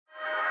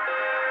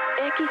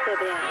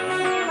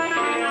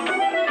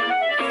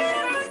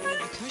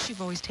Because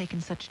you've always taken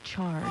such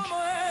charge.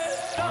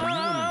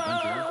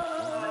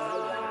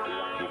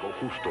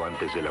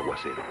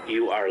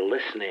 You are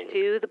listening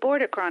to The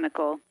Border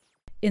Chronicle.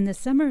 In the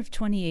summer of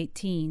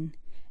 2018,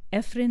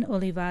 Efrén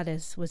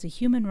Olivares was a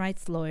human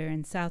rights lawyer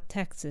in South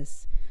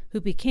Texas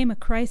who became a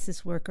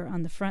crisis worker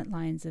on the front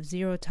lines of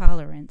zero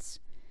tolerance,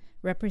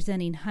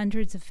 representing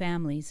hundreds of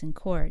families in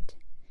court.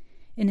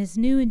 In his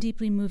new and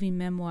deeply moving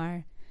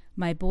memoir,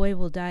 My Boy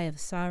Will Die of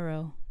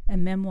Sorrow, a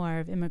memoir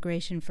of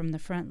immigration from the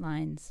front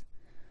lines,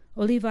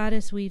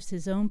 Olivares weaves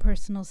his own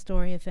personal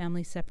story of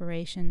family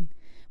separation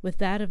with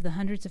that of the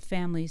hundreds of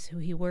families who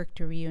he worked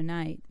to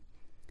reunite.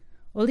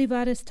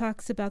 Olivares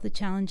talks about the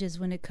challenges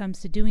when it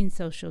comes to doing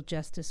social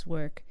justice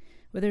work,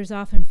 where there's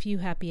often few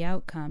happy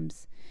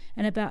outcomes,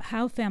 and about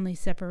how family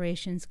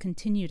separations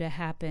continue to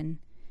happen,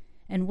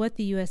 and what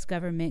the U.S.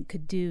 government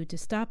could do to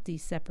stop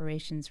these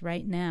separations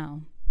right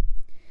now.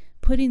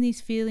 Putting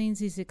these feelings,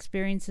 these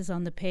experiences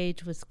on the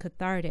page was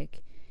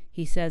cathartic,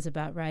 he says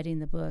about writing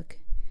the book.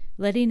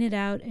 Letting it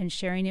out and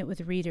sharing it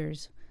with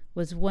readers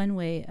was one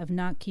way of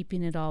not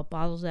keeping it all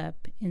bottled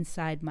up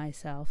inside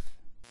myself.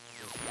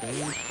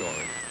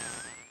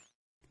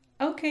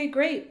 Okay,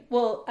 great.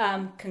 Well,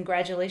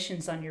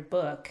 congratulations on your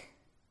book.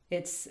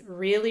 It's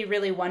really,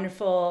 really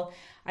wonderful.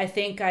 I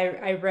think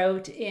I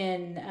wrote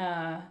in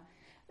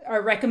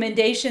our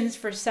recommendations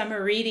for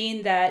summer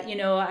reading that,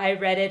 I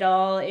read it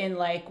all in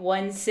like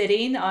one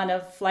sitting on a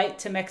flight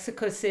to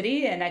Mexico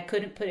City, and I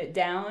couldn't put it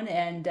down.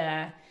 And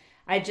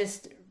I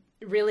just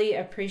really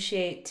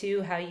appreciate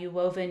too how you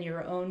wove in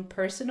your own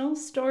personal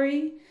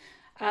story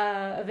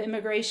of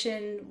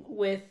immigration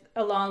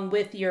along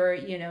with your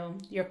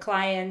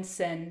clients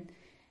and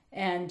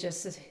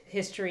just the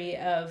history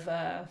of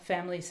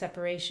family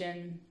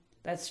separation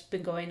that's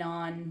been going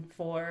on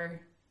for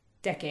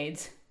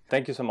decades.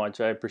 Thank you so much.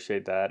 I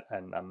appreciate that,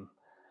 and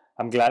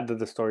I'm glad that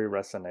the story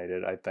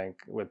resonated. I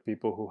think with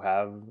people who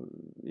have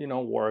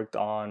worked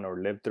on or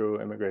lived through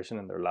immigration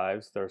in their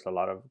lives, there's a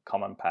lot of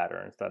common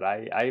patterns that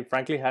I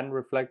frankly hadn't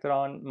reflected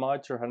on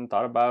much or hadn't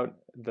thought about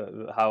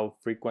how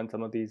frequent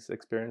some of these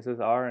experiences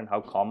are and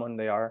how common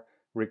they are,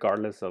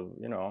 regardless of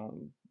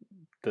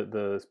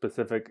the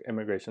specific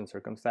immigration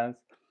circumstance.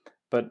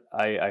 But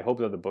I hope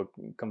that the book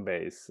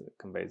conveys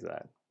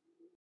that.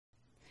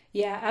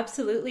 Yeah,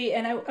 absolutely.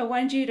 And I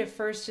wanted you to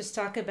first just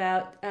talk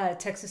about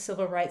Texas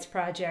Civil Rights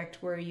Project,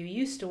 where you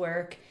used to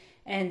work,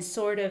 and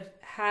sort of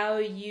how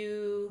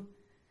you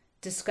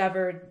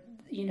discovered,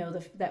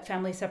 that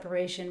family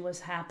separation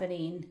was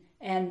happening.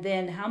 And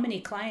then how many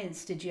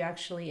clients did you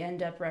actually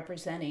end up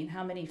representing?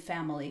 How many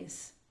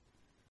families?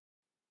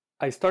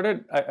 I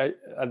started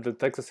at the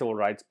Texas Civil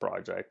Rights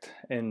Project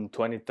in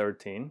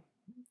 2013,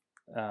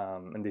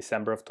 in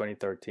December of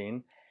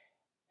 2013.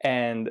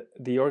 And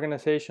the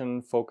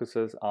organization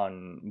focuses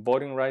on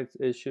voting rights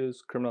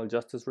issues, criminal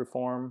justice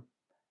reform,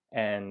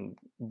 and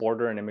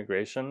border and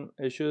immigration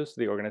issues.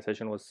 The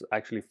organization was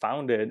actually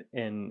founded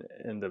in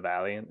the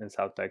Valley in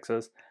South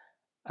Texas,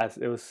 as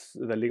it was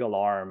the legal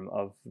arm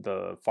of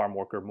the farm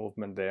worker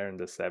movement there in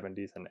the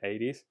 70s and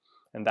 80s.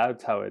 And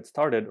that's how it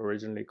started,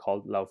 originally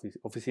called La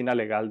Oficina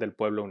Legal del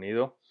Pueblo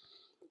Unido.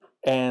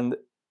 And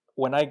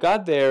when I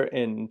got there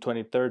in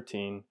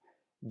 2013,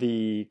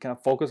 the kind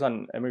of focus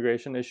on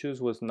immigration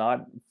issues was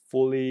not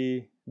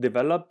fully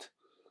developed.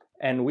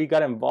 And we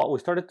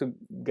started to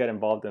get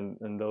involved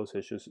in those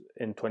issues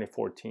in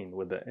 2014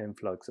 with the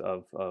influx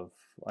of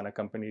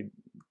unaccompanied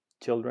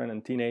children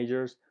and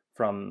teenagers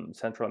from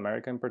Central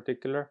America in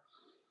particular.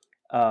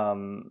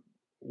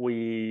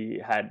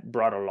 We had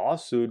brought a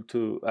lawsuit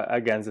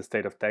against the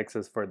state of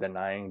Texas for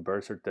denying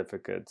birth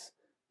certificates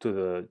to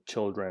the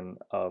children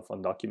of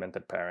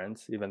undocumented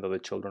parents, even though the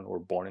children were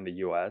born in the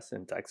U.S.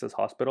 in Texas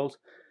hospitals.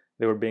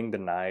 They were being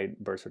denied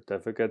birth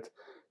certificates.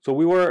 So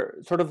we were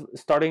sort of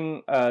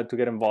starting to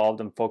get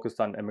involved and focused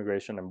on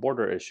immigration and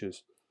border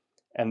issues.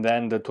 And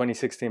then the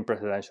 2016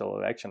 presidential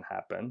election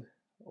happened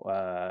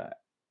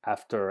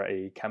after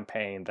a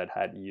campaign that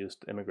had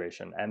used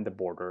immigration and the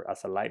border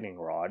as a lightning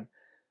rod.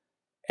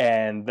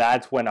 And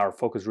that's when our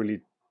focus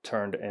really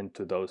turned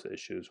into those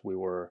issues. We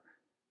were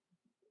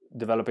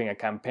developing a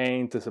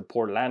campaign to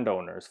support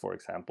landowners, for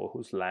example,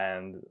 whose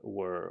land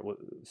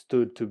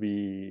stood to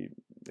be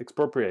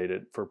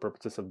expropriated for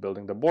purposes of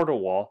building the border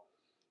wall.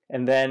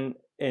 And then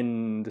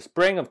in the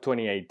spring of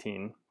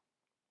 2018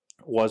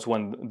 was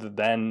when the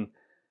then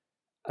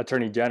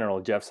Attorney General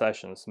Jeff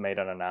Sessions made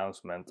an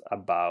announcement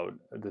about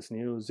this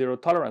new zero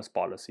tolerance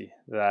policy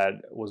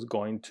that was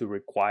going to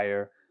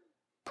require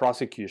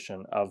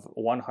prosecution of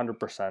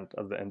 100%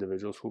 of the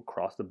individuals who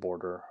cross the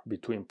border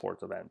between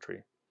ports of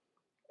entry.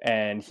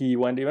 And he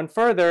went even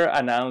further,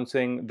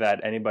 announcing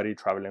that anybody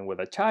traveling with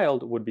a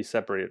child would be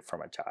separated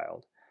from a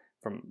child,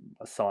 from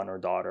a son or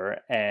daughter.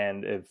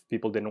 And if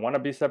people didn't want to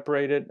be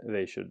separated,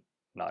 they should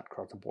not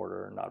cross the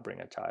border, not bring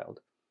a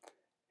child.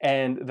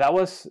 And that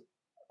was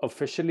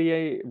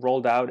officially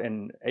rolled out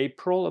in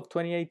April of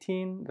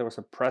 2018. There was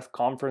a press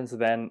conference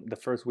then the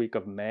first week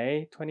of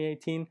May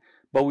 2018.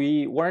 but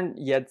we weren't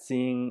yet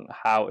seeing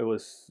how it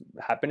was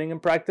happening in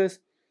practice.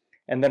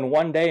 And then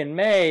one day in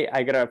May,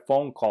 I get a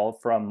phone call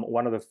from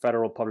one of the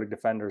federal public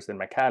defenders in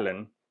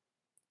McAllen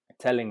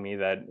telling me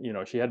that,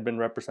 she had been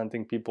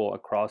representing people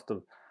across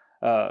the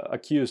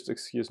accused,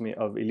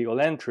 of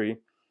illegal entry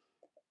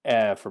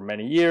for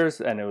many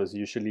years, and it was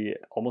usually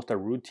almost a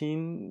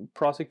routine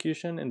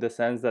prosecution in the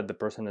sense that the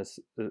person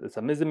it's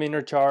a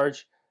misdemeanor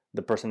charge.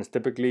 The person is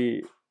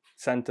typically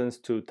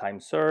sentenced to time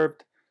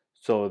served,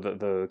 so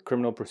the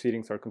criminal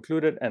proceedings are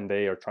concluded and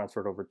they are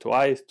transferred over to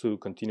ICE to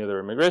continue their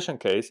immigration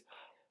case.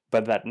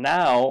 But that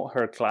now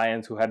her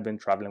clients who had been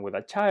traveling with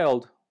a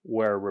child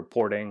were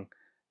reporting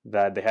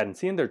that they hadn't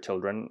seen their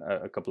children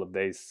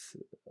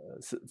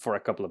for a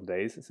couple of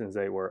days since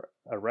they were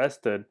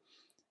arrested,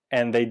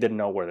 and they didn't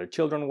know where their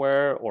children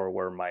were or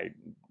where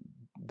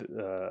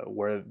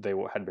they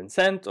had been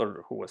sent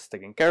or who was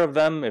taking care of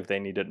them, if they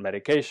needed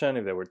medication,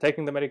 if they were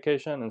taking the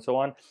medication, and so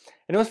on.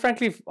 And it was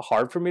frankly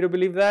hard for me to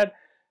believe that.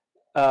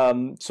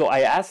 So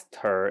I asked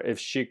her if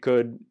she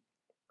could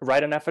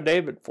write an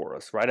affidavit for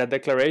us, write a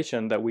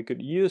declaration that we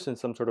could use in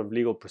some sort of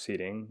legal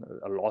proceeding,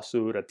 a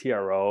lawsuit, a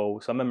TRO,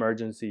 some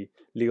emergency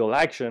legal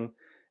action.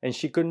 And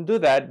she couldn't do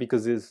that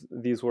because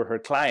these were her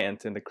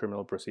clients in the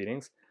criminal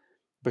proceedings.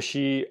 But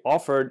she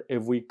offered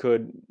if we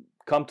could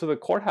come to the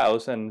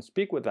courthouse and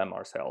speak with them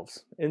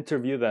ourselves,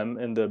 interview them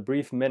in the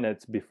brief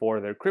minutes before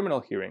their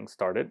criminal hearing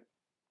started.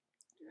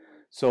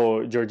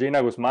 So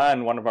Georgina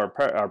Guzman, one of our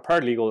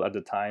paralegal at the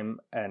time,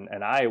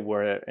 and I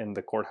were in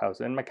the courthouse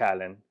in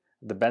McAllen,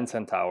 the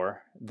Benson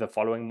Tower, the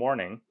following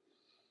morning,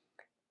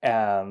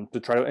 to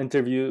try to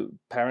interview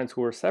parents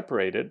who were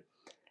separated.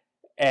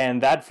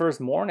 And that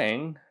first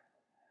morning,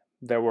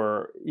 there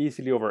were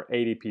easily over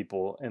 80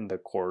 people in the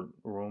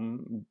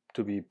courtroom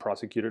to be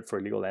prosecuted for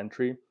illegal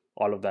entry,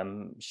 all of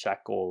them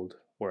shackled,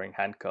 wearing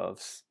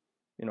handcuffs,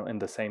 in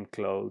the same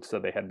clothes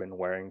that they had been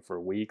wearing for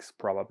weeks,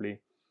 probably.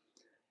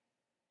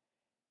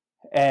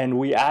 And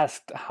we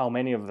asked how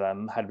many of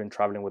them had been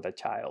traveling with a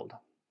child.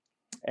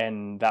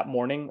 And that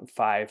morning,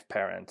 5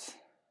 parents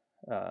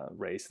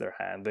raised their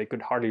hand. They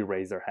could hardly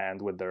raise their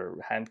hand with their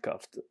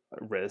handcuffed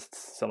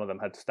wrists. Some of them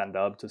had to stand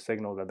up to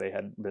signal that they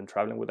had been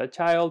traveling with a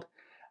child.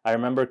 I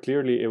remember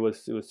clearly it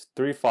was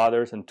 3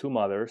 fathers and 2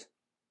 mothers.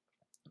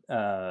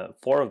 4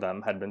 of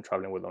them had been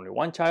traveling with only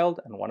 1 child,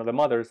 and one of the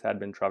mothers had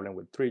been traveling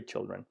with 3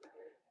 children.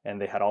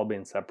 And they had all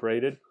been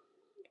separated.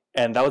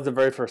 And that was the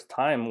very first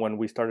time when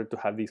we started to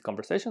have these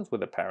conversations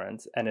with the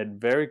parents. And it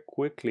very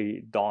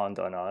quickly dawned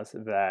on us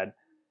that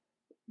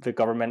the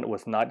government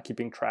was not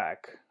keeping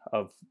track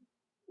of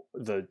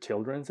the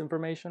children's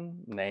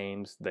information,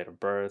 names, date of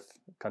birth,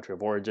 country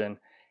of origin,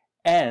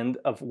 and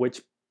of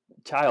which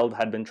child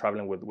had been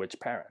traveling with which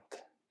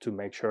parent to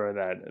make sure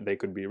that they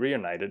could be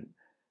reunited.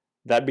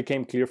 That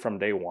became clear from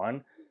day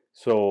one.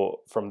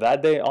 So from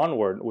that day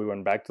onward, we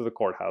went back to the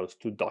courthouse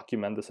to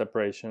document the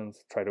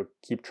separations, try to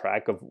keep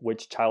track of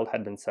which child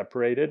had been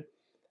separated.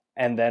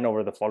 And then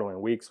over the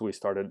following weeks, we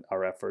started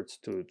our efforts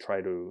to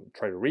try to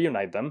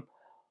reunite them.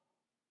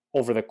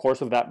 Over the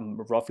course of that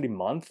roughly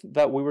month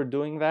that we were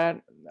doing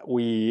that,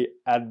 we,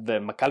 at the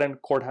McAllen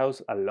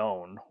courthouse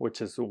alone, which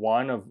is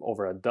one of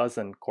over a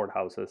dozen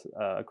courthouses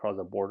across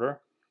the border,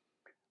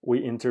 we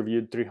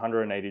interviewed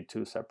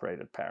 382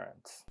 separated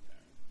parents.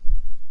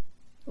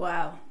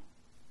 Wow.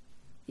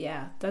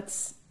 Yeah,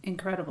 that's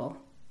incredible.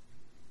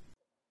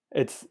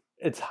 It's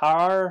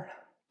hard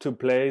to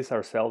place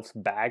ourselves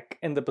back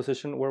in the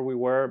position where we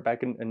were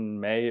back in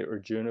May or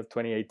June of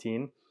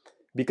 2018,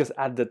 because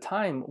at the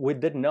time, we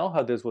didn't know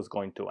how this was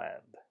going to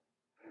end.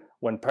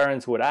 When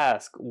parents would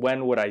ask,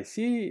 when would I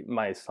see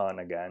my son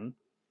again?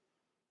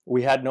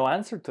 We had no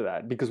answer to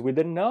that because we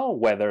didn't know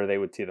whether they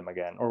would see them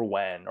again or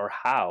when or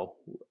how.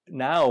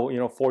 Now,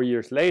 4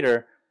 years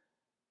later,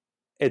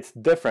 it's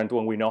different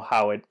when we know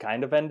how it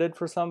kind of ended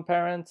for some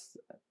parents,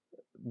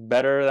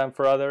 better than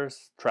for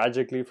others,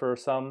 tragically for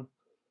some.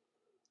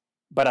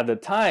 But at the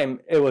time,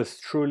 it was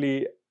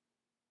truly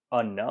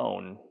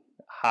unknown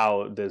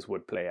how this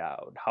would play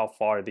out, how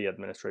far the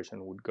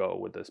administration would go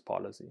with this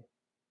policy.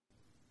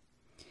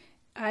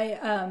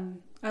 I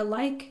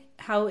like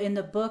how in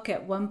the book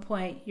at one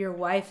point your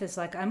wife is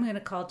like, I'm going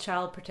to call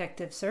Child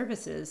Protective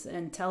Services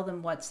and tell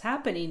them what's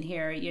happening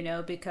here,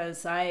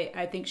 because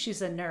I think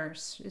she's a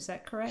nurse. Is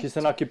that correct? She's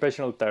an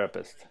occupational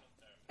therapist.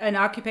 An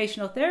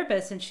occupational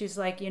therapist, and she's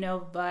like,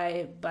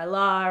 by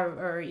law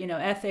or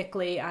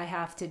ethically, I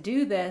have to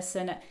do this,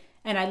 and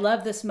I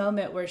love this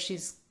moment where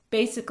she's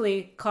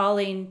basically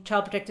calling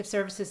Child Protective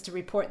Services to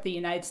report the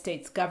United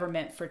States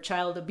government for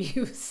child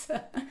abuse.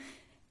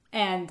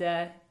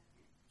 And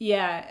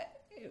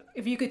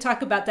if you could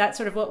talk about that,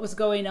 sort of what was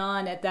going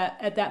on at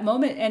that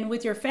moment, and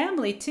with your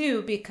family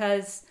too,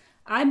 because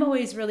I'm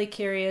always really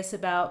curious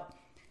about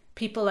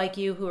people like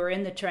you who are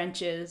in the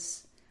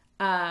trenches,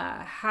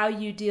 how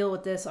you deal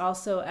with this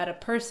also at a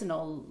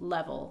personal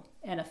level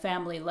and a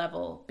family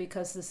level,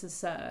 because this is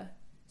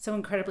so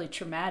incredibly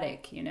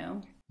traumatic,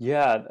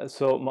 Yeah,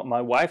 so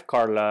my wife,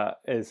 Carla,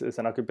 is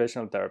an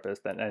occupational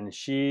therapist, and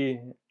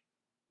she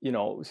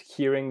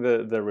hearing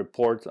the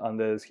reports on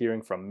this,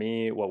 hearing from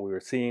me what we were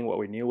seeing, what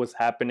we knew was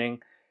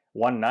happening.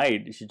 One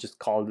night, she just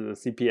called the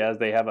CPS.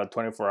 They have a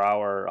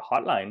 24-hour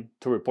hotline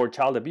to report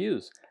child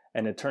abuse.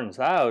 And it turns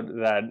out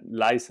that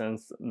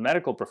licensed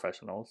medical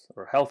professionals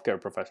or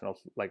healthcare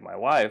professionals like my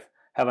wife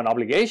have an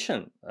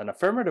obligation, an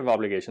affirmative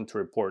obligation to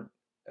report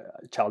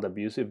child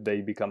abuse if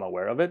they become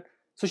aware of it.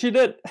 So she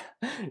did.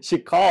 She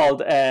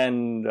called,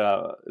 and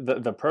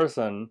the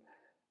person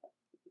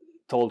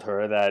told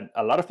her that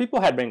a lot of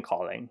people had been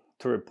calling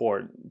to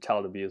report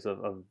child abuse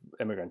of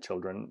immigrant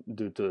children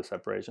due to the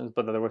separations,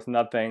 but there was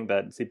nothing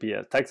that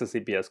Texas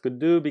CPS could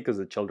do because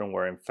the children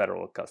were in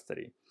federal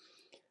custody.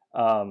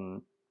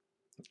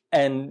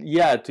 And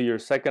yeah, to your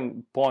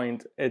second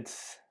point,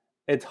 it's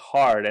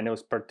hard, and it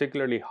was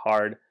particularly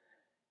hard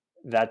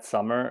that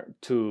summer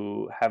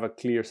to have a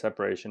clear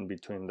separation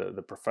between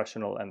the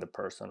professional and the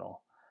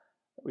personal.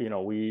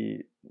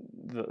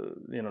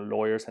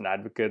 Lawyers and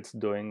advocates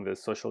doing the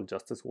social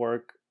justice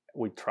work,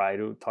 we try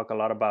to talk a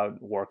lot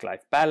about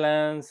work-life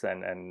balance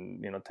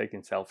and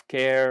taking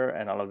self-care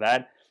and all of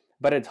that.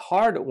 But it's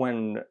hard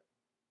when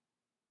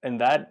in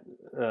that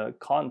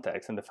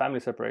context, in the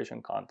family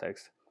separation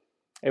context,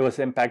 it was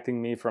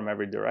impacting me from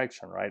every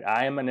direction, right?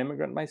 I am an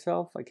immigrant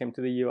myself. I came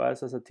to the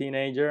U.S. as a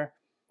teenager.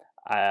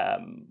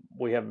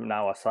 We have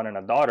now a son and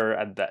a daughter.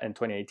 In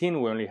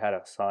 2018, we only had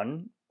a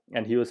son,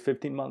 and he was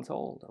 15 months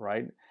old,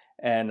 right?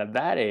 And at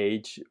that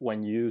age,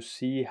 when you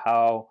see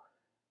how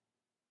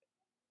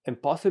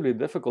impossibly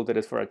difficult it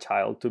is for a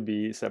child to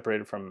be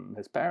separated from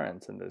his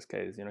parents, in this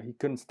case, he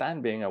couldn't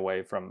stand being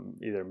away from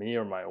either me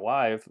or my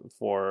wife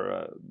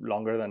for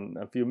longer than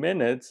a few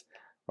minutes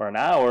or an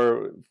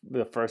hour.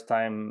 The first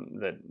time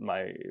that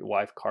my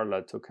wife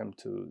Carla took him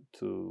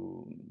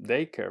to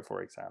daycare,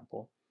 for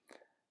example,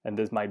 and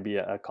this might be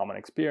a common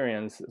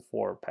experience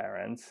for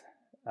parents,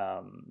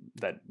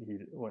 that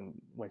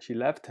when she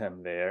left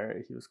him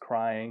there, he was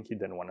crying, he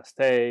didn't want to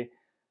stay.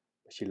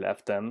 She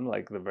left him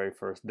like the very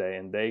first day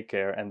in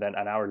daycare, and then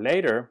an hour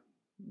later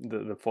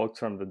the folks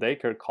from the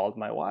daycare called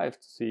my wife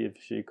to see if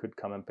she could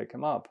come and pick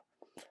him up.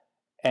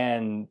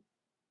 And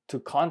to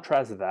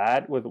contrast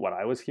that with what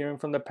I was hearing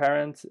from the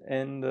parents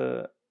in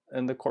the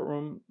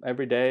courtroom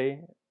every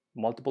day,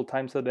 multiple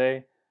times a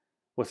day,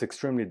 was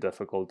extremely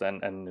difficult,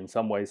 and in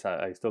some ways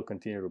I still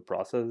continue to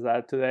process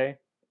that today.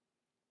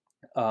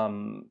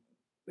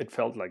 It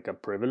felt like a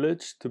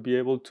privilege to be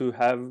able to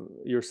have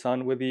your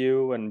son with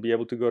you and be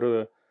able to go to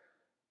the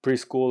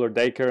preschool or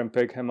daycare and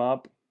pick him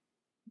up.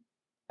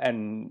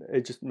 And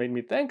it just made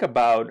me think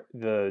about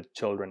the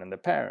children and the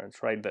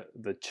parents, right?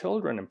 The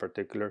children in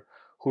particular,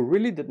 who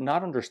really did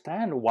not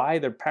understand why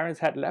their parents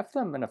had left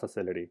them in a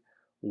facility,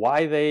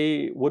 why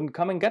they wouldn't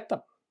come and get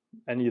them.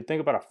 And you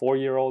think about a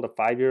 4-year-old, a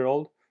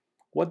 5-year-old,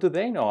 what do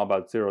they know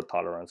about zero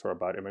tolerance or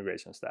about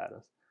immigration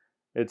status?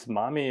 It's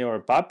mommy or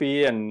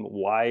papi, and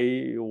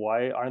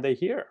why aren't they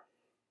here?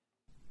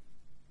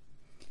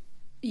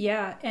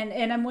 Yeah,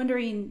 and I'm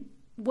wondering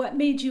what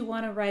made you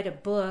want to write a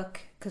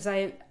book? Because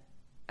I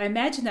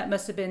imagine that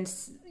must have been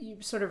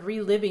sort of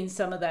reliving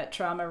some of that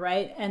trauma,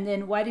 right? And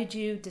then why did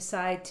you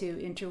decide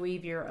to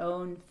interweave your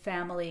own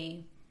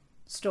family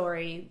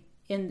story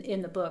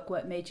in the book?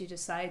 What made you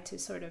decide to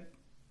sort of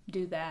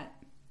do that?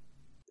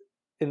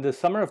 In the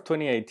summer of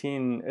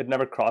 2018, it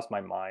never crossed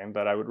my mind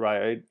that I would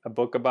write a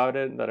book about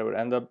it, that I would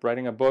end up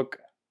writing a book.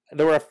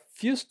 There were a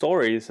few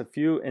stories, a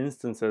few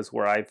instances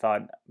where I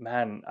thought,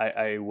 man,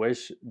 I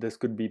wish this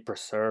could be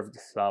preserved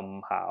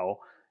somehow,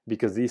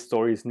 because these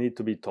stories need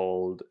to be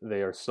told.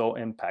 They are so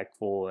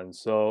impactful and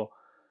so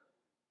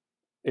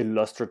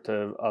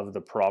illustrative of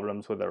the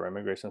problems with our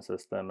immigration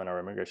system and our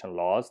immigration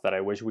laws that I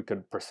wish we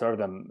could preserve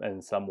them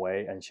in some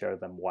way and share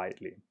them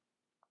widely.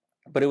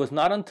 But it was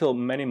not until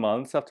many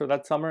months after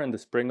that summer, in the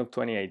spring of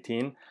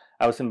 2018,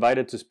 I was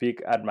invited to speak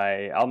at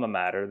my alma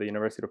mater, the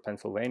University of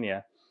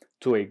Pennsylvania,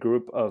 to a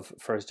group of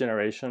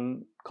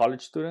first-generation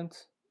college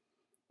students.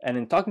 And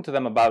in talking to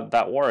them about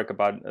that work,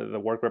 about the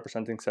work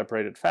representing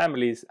separated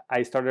families,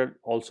 I started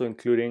also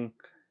including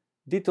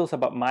details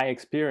about my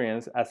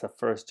experience as a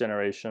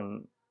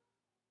first-generation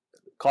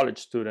college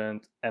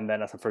student and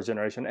then as a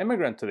first-generation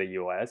immigrant to the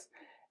U.S.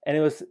 And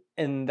it was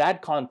in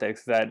that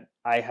context that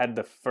I had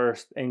the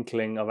first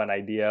inkling of an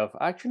idea of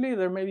actually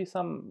there may be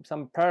some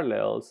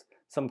parallels,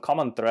 some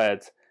common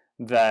threads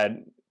that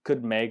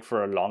could make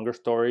for a longer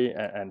story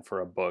and for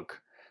a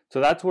book.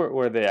 So that's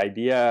where the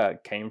idea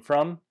came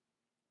from.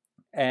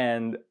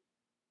 And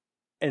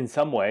in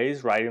some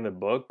ways, writing the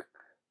book,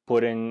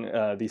 putting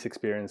these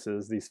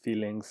experiences, these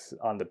feelings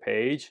on the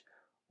page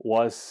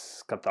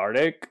was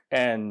cathartic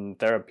and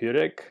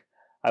therapeutic.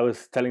 I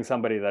was telling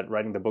somebody that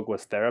writing the book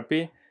was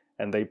therapy,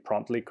 and they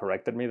promptly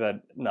corrected me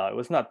that no, it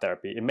was not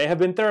therapy. It may have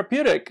been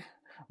therapeutic,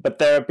 but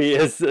therapy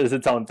is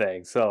its own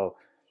thing. So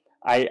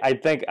I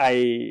think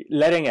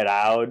letting it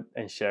out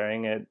and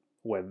sharing it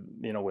with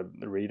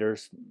the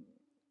readers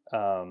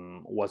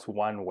was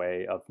one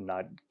way of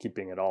not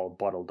keeping it all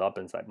bottled up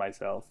inside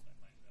myself.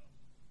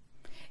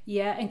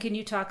 Yeah, and can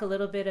you talk a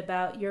little bit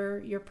about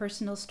your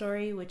personal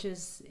story, which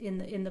is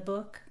in the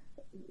book?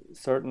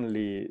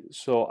 Certainly.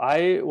 So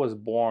I was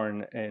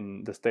born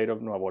in the state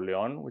of Nuevo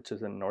León, which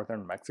is in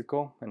northern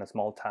Mexico, in a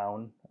small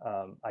town,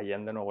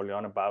 Allende, Nuevo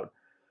León, about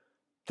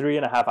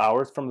 3.5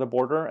 hours from the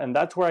border. And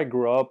that's where I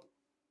grew up.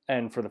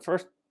 And for the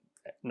first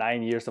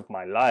 9 years of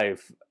my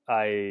life,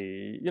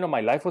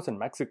 my life was in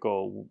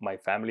Mexico. My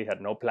family had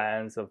no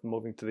plans of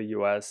moving to the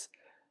US.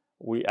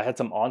 I had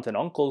some aunts and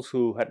uncles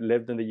who had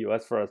lived in the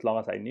US for as long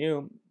as I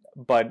knew,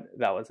 but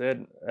that was it.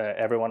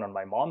 Everyone on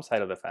my mom's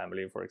side of the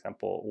family, for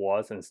example,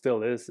 was and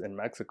still is in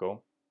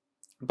Mexico.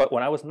 But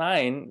when I was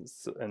 9,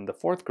 in the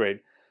fourth grade,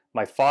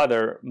 my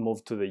father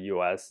moved to the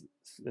US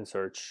in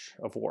search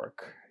of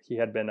work. He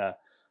had been a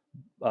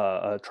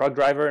truck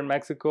driver in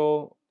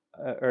Mexico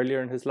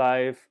earlier in his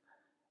life.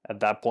 At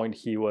that point,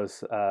 he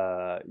was,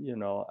 a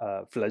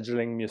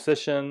fledgling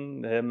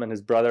musician. Him and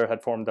his brother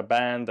had formed a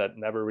band that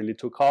never really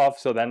took off.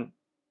 So then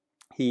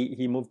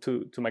he moved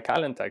to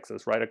McAllen,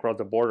 Texas, right across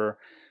the border,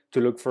 to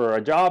look for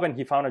a job. And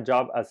he found a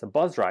job as a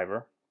bus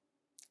driver,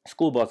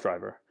 school bus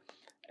driver.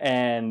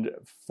 And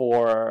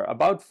for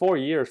about 4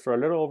 years, for a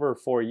little over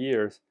 4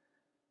 years,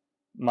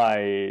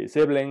 my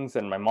siblings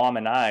and my mom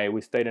and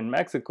we stayed in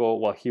Mexico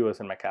while he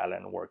was in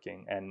McAllen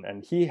working.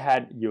 And he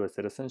had US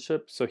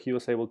citizenship, so he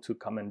was able to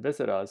come and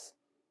visit us,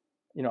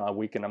 a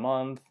weekend a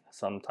month,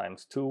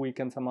 sometimes 2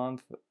 weekends a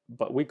month.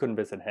 But we couldn't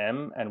visit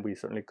him, and we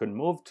certainly couldn't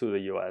move to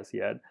the US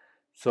yet.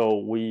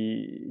 So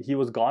he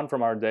was gone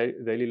from our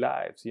daily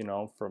lives,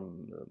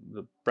 from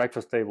the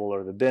breakfast table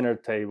or the dinner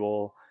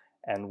table.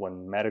 And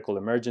when medical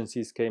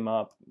emergencies came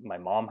up, my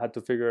mom had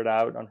to figure it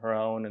out on her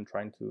own and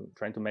trying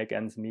to make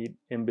ends meet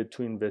in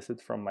between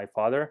visits from my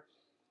father.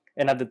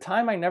 And at the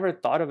time, I never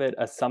thought of it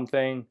as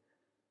something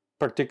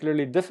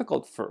particularly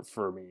difficult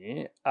for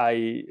me.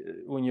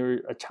 When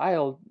you're a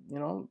child,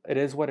 it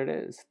is what it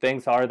is.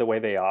 Things are the way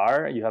they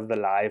are. You have the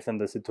life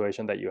and the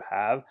situation that you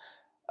have.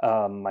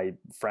 My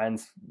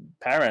friends'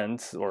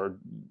 parents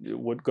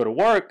would go to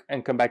work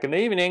and come back in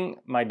the evening.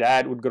 My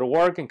dad would go to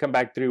work and come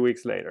back 3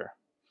 weeks later.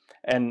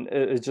 And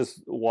it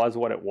just was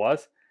what it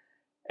was.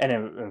 And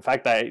in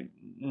fact, I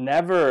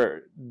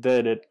never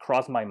did it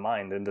cross my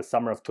mind in the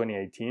summer of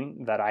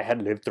 2018 that I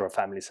had lived through a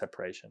family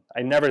separation.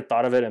 I never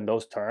thought of it in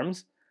those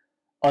terms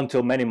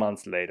until many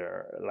months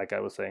later, like I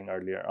was saying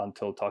earlier,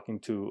 until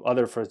talking to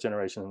other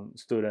first-generation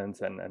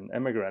students and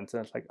immigrants.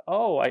 And it's like,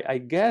 oh, I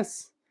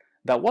guess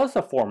that was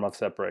a form of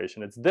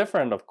separation. It's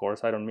different, of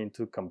course. I don't mean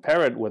to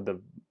compare it with the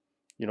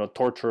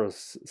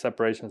torturous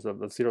separations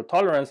of zero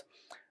tolerance.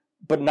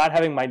 But not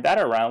having my dad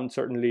around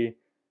certainly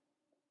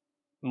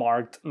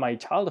marked my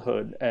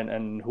childhood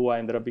and who I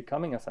ended up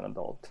becoming as an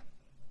adult.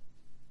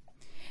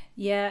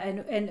 Yeah,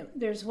 and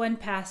there's one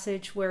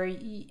passage where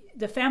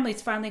the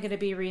family's finally going to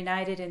be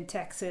reunited in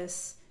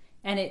Texas,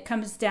 and it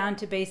comes down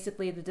to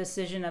basically the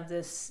decision of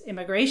this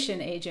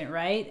immigration agent,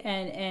 right?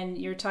 And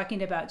you're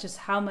talking about just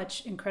how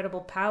much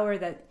incredible power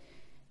that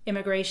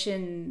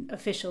immigration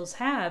officials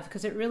have,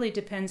 because it really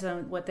depends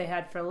on what they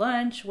had for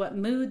lunch, what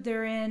mood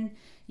they're in.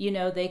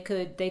 They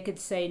could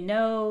say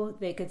no,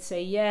 they could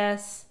say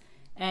yes,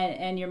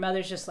 and your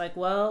mother's just like,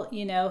 well,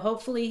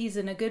 hopefully he's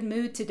in a good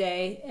mood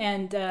today.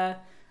 And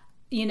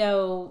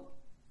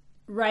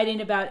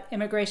writing about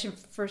immigration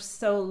for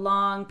so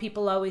long,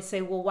 people always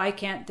say, well, why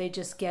can't they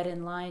just get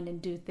in line and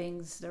do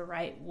things the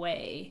right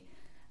way?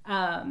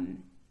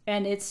 And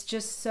it's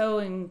just so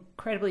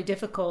incredibly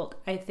difficult,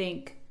 I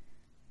think,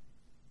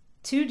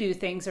 to do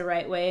things the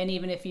right way. And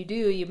even if you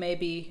do, you may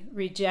be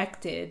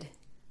rejected,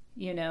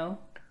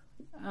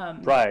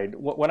 Right.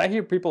 When I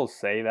hear people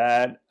say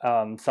that,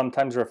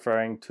 sometimes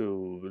referring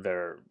to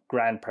their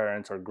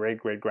grandparents or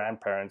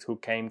great-great-grandparents who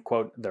came,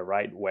 quote, the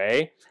right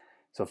way.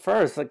 So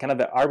first, kind of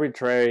the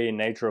arbitrary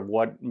nature of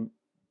what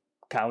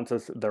counts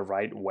as the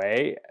right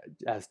way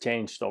has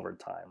changed over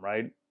time,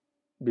 right?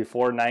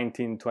 Before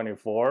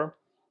 1924,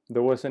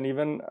 there wasn't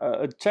even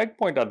a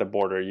checkpoint at the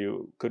border.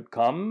 You could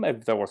come.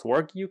 If there was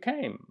work, you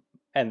came.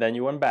 And then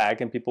you went back,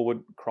 and people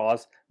would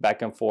cross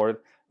back and forth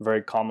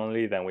very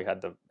commonly. Then we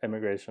had the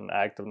Immigration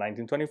Act of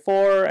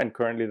 1924, and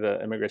currently the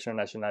Immigration and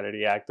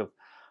Nationality Act of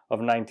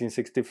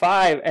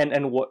 1965.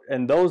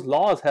 And those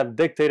laws have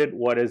dictated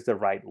what is the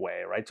right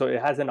way, right? So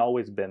it hasn't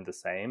always been the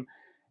same.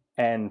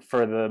 And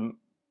for the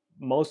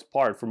most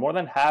part, for more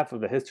than half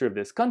of the history of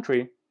this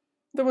country,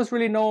 there was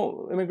really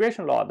no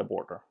immigration law at the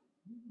border,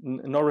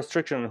 no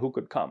restriction on who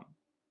could come.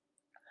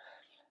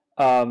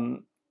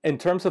 In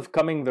terms of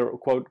coming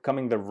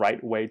the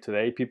right way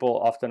today, people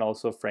often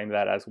also frame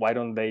that as, why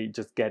don't they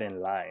just get in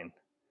line?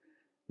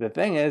 The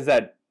thing is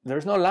that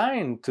there's no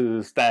line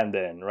to stand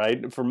in,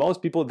 right? For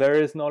most people,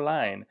 there is no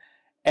line.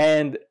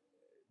 And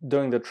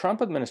during the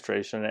Trump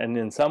administration, and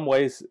in some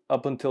ways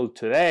up until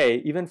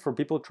today, even for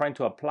people trying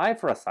to apply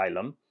for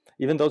asylum,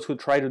 even those who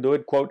try to do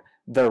it, quote,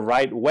 the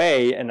right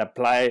way and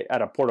apply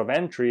at a port of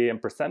entry and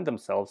present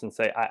themselves and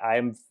say, I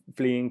am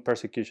fleeing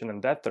persecution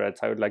and death threats,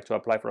 I would like to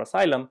apply for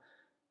asylum,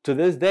 to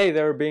this day,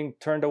 they're being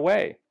turned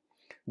away.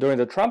 During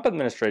the Trump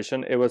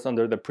administration, it was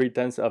under the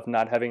pretense of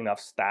not having enough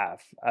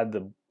staff at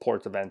the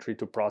ports of entry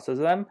to process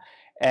them.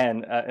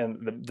 and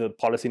the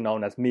policy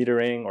known as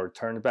metering or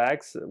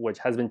turnbacks, which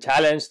has been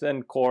challenged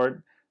in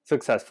court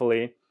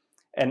successfully.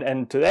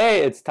 And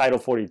today it's Title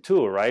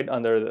 42, right?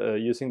 Under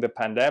using the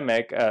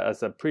pandemic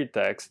as a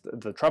pretext,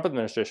 the Trump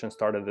administration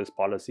started this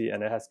policy,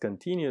 and it has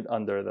continued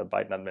under the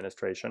Biden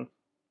administration.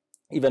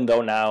 Even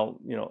though now,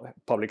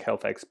 public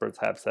health experts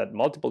have said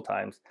multiple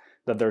times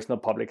that there's no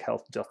public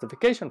health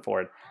justification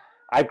for it.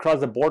 I've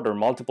crossed the border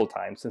multiple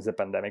times since the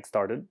pandemic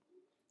started.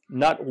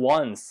 Not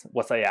once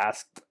was I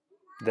asked,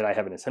 did I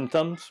have any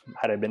symptoms?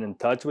 Had I been in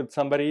touch with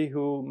somebody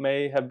who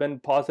may have been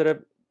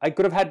positive? I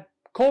could have had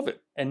COVID,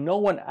 and no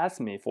one asked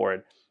me for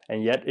it.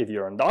 And yet, if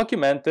you're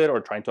undocumented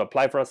or trying to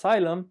apply for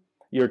asylum,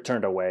 you're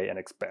turned away and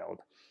expelled.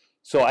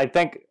 So I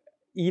think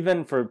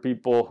even for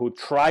people who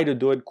try to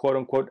do it, quote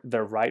unquote,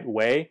 the right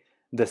way,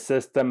 the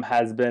system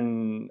has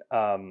been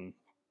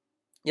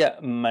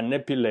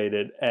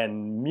manipulated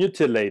and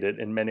mutilated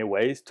in many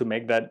ways to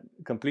make that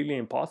completely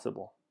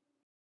impossible.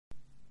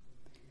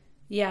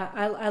 Yeah,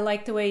 I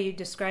like the way you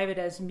describe it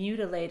as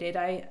mutilated.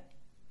 I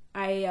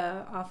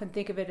often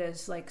think of it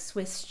as like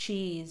Swiss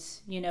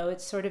cheese.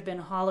 It's sort of been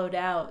hollowed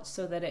out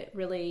so that it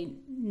really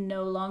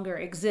no longer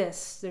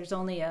exists. There's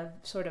only a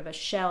sort of a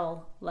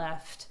shell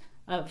left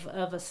of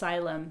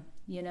asylum,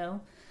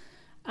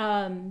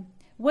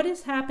 What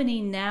is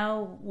happening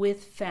now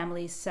with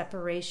family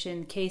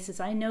separation cases?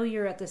 I know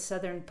you're at the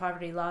Southern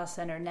Poverty Law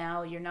Center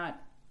now. You're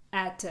not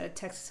at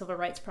Texas Civil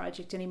Rights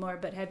Project anymore,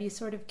 but have you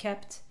sort of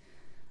kept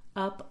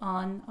up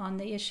on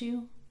the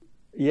issue?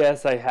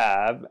 Yes, I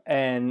have.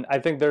 And I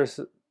think there's,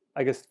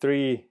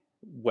 three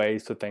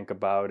ways to think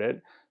about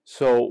it.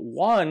 So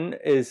one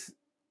is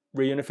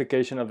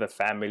reunification of the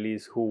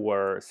families who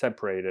were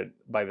separated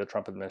by the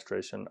Trump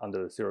administration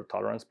under the zero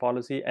tolerance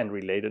policy and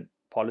related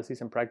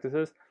policies and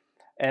practices.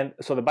 And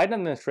so the Biden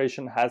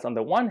administration has, on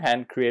the one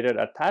hand, created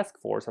a task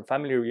force, a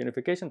family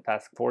reunification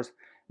task force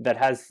that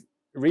has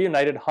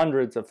reunited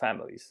hundreds of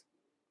families.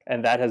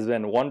 And that has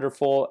been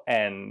wonderful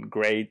and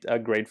a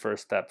great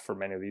first step for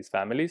many of these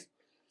families.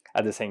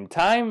 At the same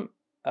time,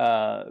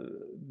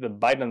 the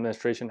Biden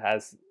administration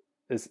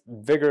is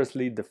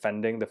vigorously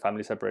defending the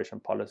family separation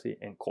policy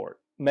in court.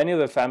 Many of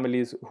the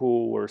families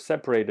who were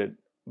separated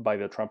by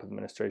the Trump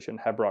administration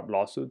have brought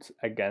lawsuits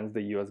against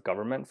the U.S.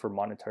 government for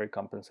monetary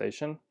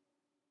compensation.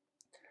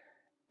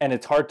 And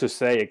it's hard to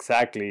say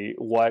exactly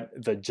what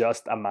the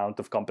just amount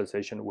of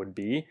compensation would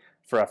be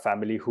for a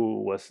family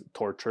who was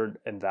tortured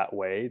in that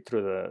way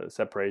through the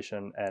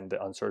separation and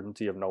the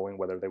uncertainty of knowing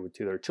whether they would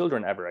see their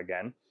children ever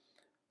again.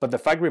 But the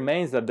fact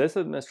remains that this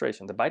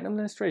administration, the Biden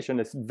administration,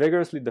 is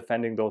vigorously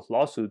defending those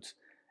lawsuits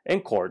in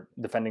court,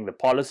 defending the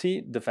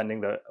policy, defending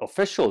the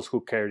officials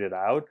who carried it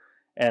out.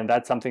 And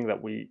that's something that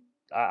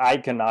I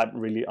cannot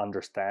really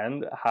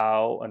understand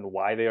how and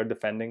why they are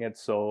defending it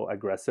so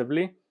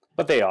aggressively,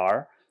 but they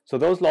are. So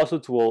those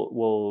lawsuits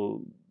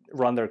will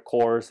run their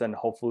course and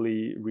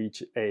hopefully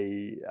reach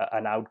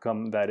an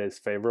outcome that is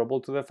favorable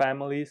to the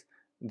families,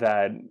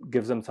 that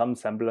gives them some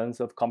semblance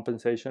of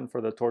compensation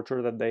for the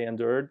torture that they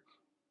endured.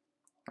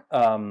 There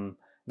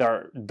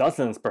are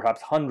dozens,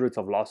 perhaps hundreds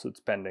of lawsuits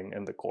pending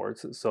in the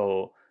courts.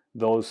 So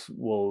those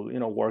will,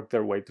 work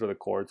their way through the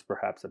courts,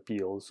 perhaps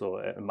appeals. So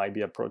it might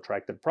be a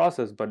protracted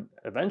process, but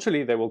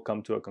eventually they will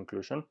come to a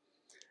conclusion.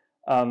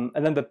 And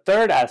then the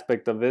third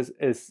aspect of this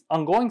is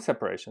ongoing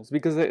separations,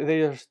 because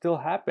they are still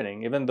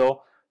happening, even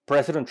though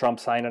President Trump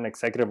signed an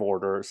executive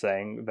order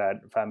saying that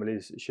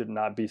families should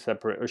not be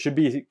separate or should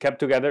be kept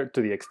together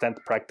to the extent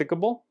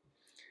practicable.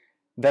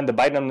 Then the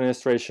Biden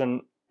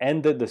administration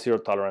ended the zero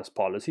tolerance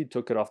policy,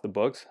 took it off the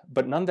books,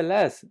 but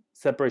nonetheless,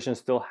 separations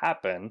still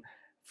happen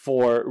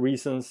for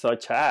reasons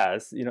such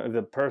as, if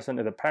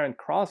the parent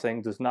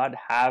crossing does not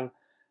have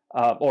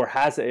or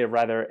has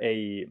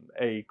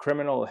a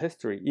criminal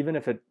history, even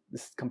if it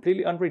is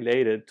completely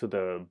unrelated to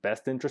the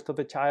best interest of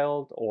the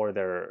child or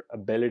their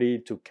ability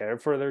to care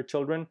for their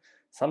children,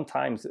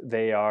 sometimes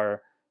they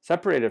are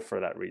separated for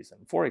that reason.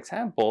 For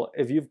example,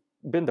 if you've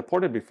been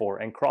deported before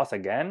and cross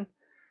again,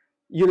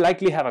 you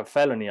likely have a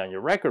felony on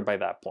your record by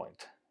that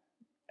point.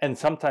 And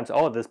sometimes,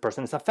 this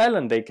person is a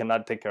felon, they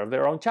cannot take care of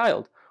their own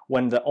child,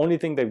 when the only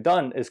thing they've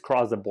done is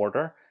cross the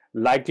border,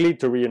 likely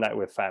to reunite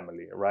with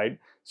family, right?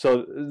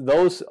 So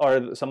those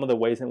are some of the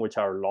ways in which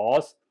our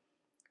laws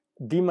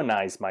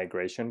demonize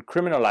migration,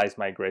 criminalize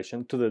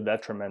migration to the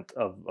detriment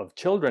of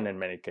children in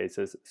many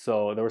cases.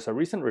 So there was a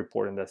recent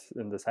report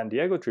in the San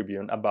Diego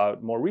Tribune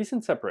about more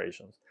recent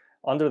separations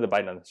under the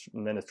Biden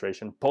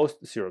administration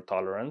post zero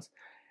tolerance.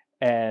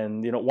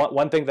 And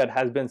one thing that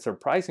has been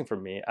surprising for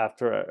me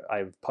after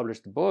I've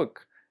published the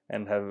book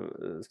and have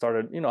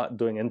started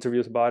doing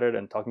interviews about it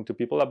and talking to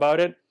people about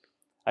it,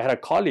 I had a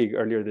colleague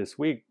earlier this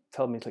week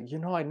tell me,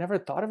 I never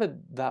thought of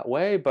it that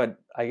way, but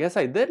I guess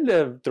I did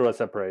live through a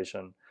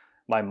separation.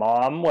 My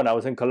mom, when I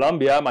was in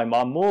Colombia, my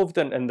mom moved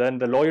and then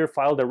the lawyer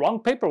filed the wrong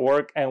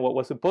paperwork, and what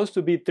was supposed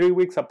to be 3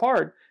 weeks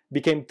apart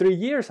became 3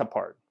 years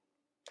apart.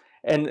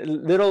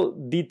 And little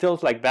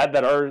details like that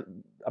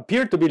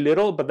appear to be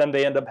little, but then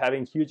they end up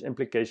having huge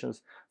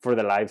implications for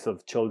the lives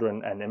of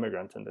children and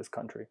immigrants in this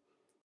country.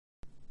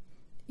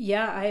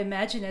 Yeah, I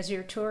imagine as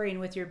you're touring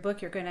with your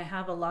book, you're going to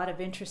have a lot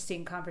of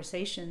interesting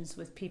conversations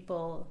with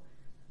people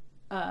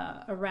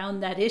around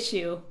that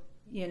issue,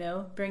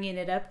 bringing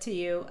it up to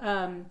you.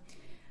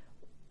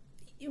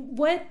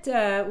 What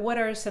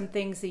are some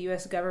things the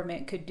U.S.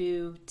 government could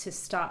do to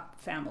stop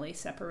family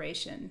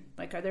separation?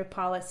 Like, are there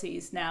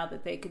policies now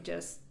that they could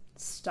just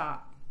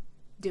stop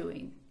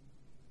doing?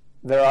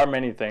 There are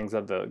many things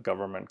that the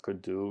government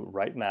could do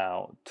right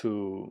now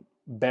to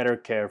better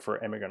care for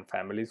immigrant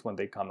families when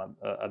they come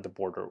at the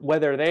border,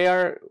 whether they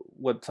are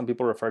what some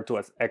people refer to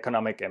as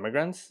economic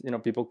immigrants,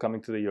 people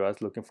coming to the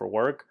U.S. looking for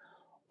work,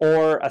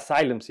 or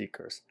asylum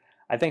seekers.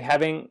 I think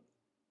having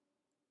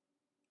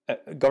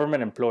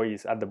government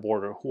employees at the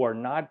border who are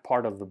not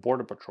part of the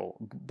Border Patrol,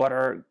 but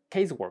are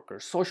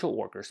caseworkers, social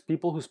workers,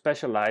 people who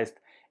specialized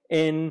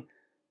in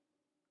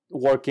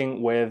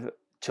working with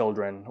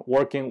children,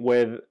 working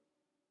with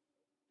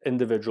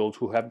individuals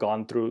who have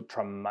gone through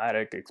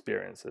traumatic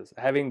experiences.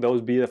 Having those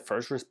be the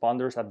first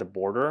responders at the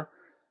border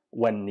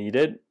when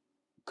needed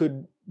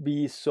could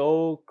be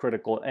so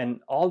critical. And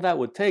all that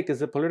would take is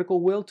the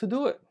political will to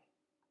do it.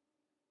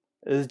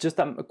 It's just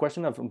a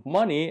question of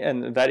money,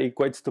 and that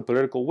equates to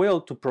political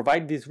will to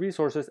provide these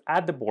resources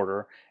at the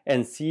border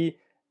and see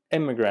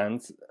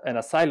immigrants and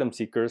asylum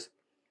seekers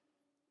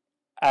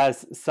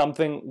as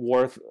something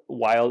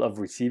worthwhile of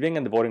receiving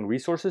and devoting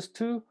resources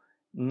to,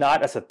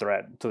 not as a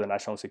threat to the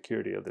national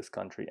security of this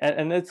country.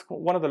 And it's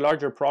one of the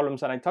larger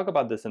problems, and I talk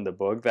about this in the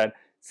book, that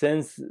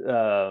since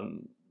the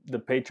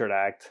Patriot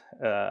Act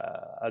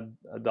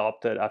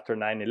adopted after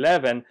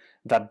 9/11,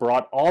 that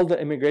brought all the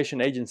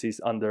immigration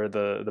agencies under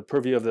the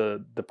purview of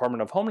the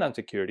Department of Homeland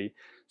Security.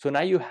 So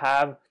now you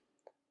have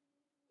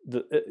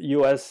the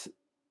U.S.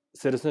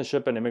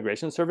 Citizenship and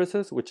Immigration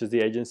Services, which is the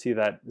agency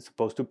that is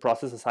supposed to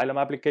process asylum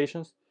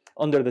applications,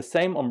 under the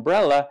same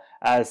umbrella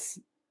as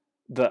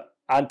the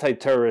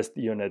anti-terrorist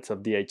units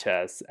of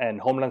DHS and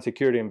Homeland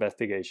Security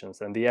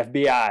investigations and the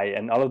FBI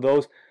and all of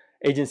those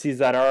agencies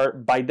that are,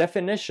 by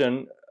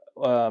definition,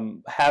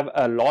 have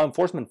a law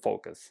enforcement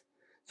focus.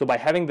 So by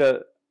having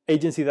the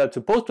agency that's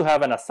supposed to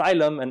have an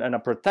asylum and a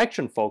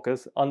protection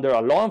focus under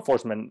a law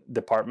enforcement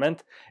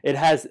department, it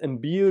has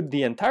imbued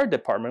the entire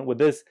department with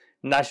this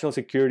national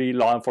security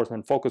law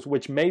enforcement focus,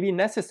 which may be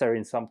necessary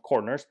in some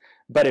corners.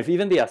 But if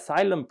even the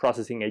asylum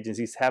processing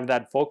agencies have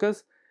that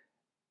focus,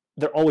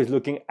 they're always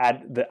looking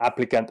at the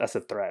applicant as a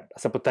threat,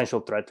 as a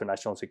potential threat to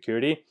national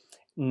security,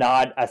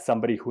 not as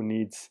somebody who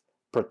needs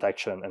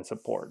protection and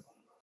support.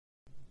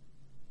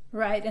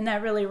 Right, and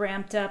that really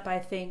ramped up, I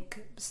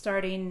think,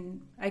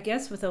 starting, I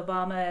guess, with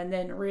Obama, and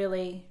then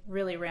really,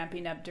 really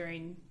ramping up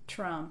during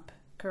Trump,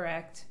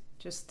 correct?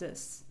 Just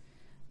this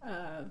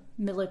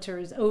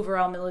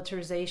overall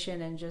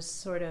militarization and just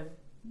sort of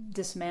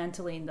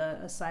dismantling the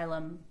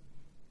asylum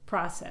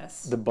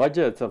process. The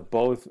budgets of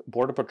both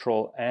Border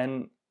Patrol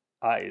and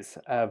ICE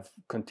have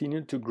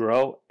continued to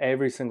grow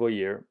every single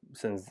year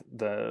since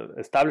the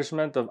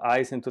establishment of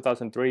ICE in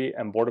 2003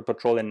 and Border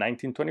Patrol in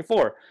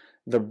 1924.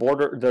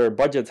 Their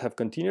budgets have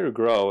continued to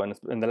grow, and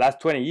in the last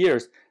 20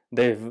 years,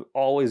 they've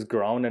always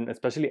grown, and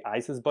especially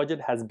ICE's budget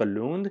has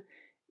ballooned,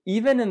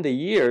 even in the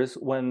years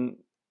when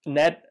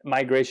net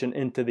migration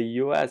into the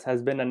U.S.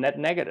 has been a net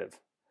negative.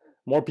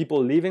 More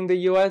people leaving the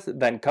U.S.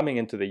 than coming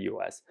into the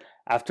U.S.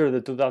 After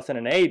the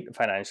 2008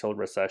 financial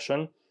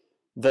recession,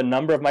 the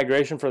number of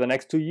migration for the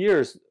next 2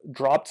 years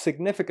dropped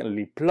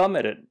significantly,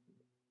 plummeted.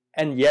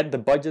 And yet the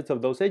budgets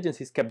of those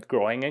agencies kept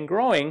growing and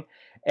growing.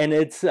 And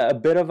it's a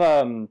bit of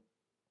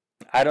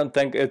I don't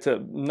think it's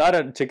not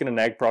a chicken and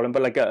egg problem,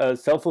 but like a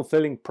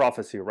self-fulfilling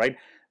prophecy, right?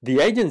 The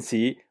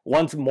agency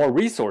wants more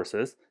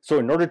resources. So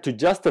in order to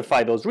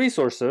justify those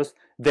resources,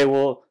 they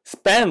will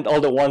spend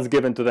all the ones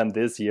given to them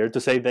this year to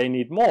say they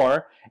need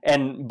more,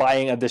 and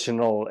buying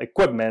additional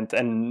equipment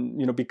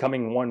and,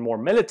 becoming more and more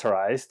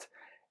militarized.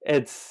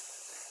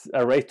 It's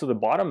a race to the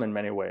bottom in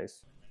many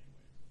ways.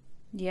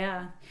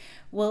 Yeah.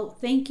 Well,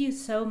 thank you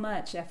so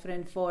much,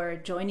 Efrén, for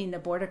joining the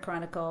Border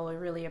Chronicle. I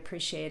really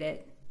appreciate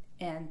it.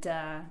 And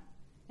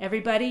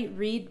everybody,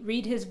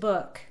 read his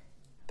book.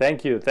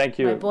 Thank you.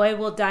 My Boy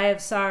Will Die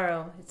of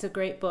Sorrow. It's a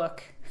great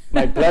book.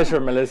 My pleasure,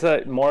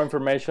 Melissa. More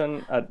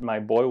information at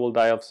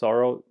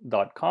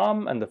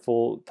myboywilldieofsorrow.com, and the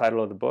full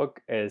title of the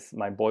book is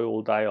My Boy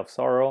Will Die of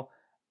Sorrow,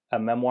 a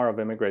memoir of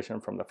immigration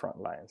from the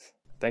front lines.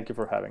 Thank you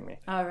for having me.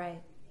 All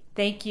right.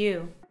 Thank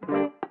you.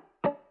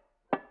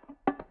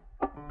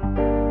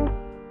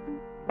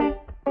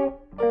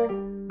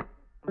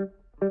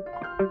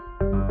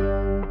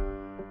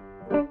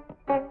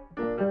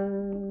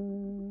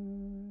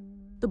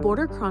 The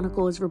Border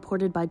Chronicle is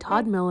reported by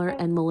Todd Miller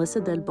and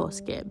Melissa Del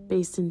Bosque,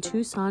 based in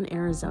Tucson,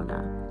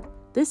 Arizona.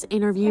 This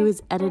interview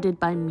is edited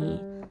by me,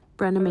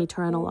 Brenna May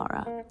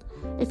Torrenalara.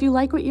 If you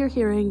like what you're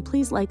hearing,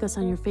 please like us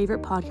on your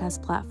favorite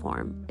podcast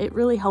platform. It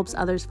really helps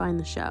others find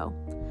the show.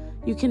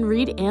 You can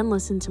read and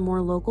listen to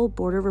more local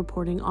border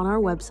reporting on our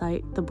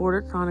website,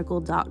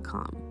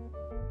 theborderchronicle.com.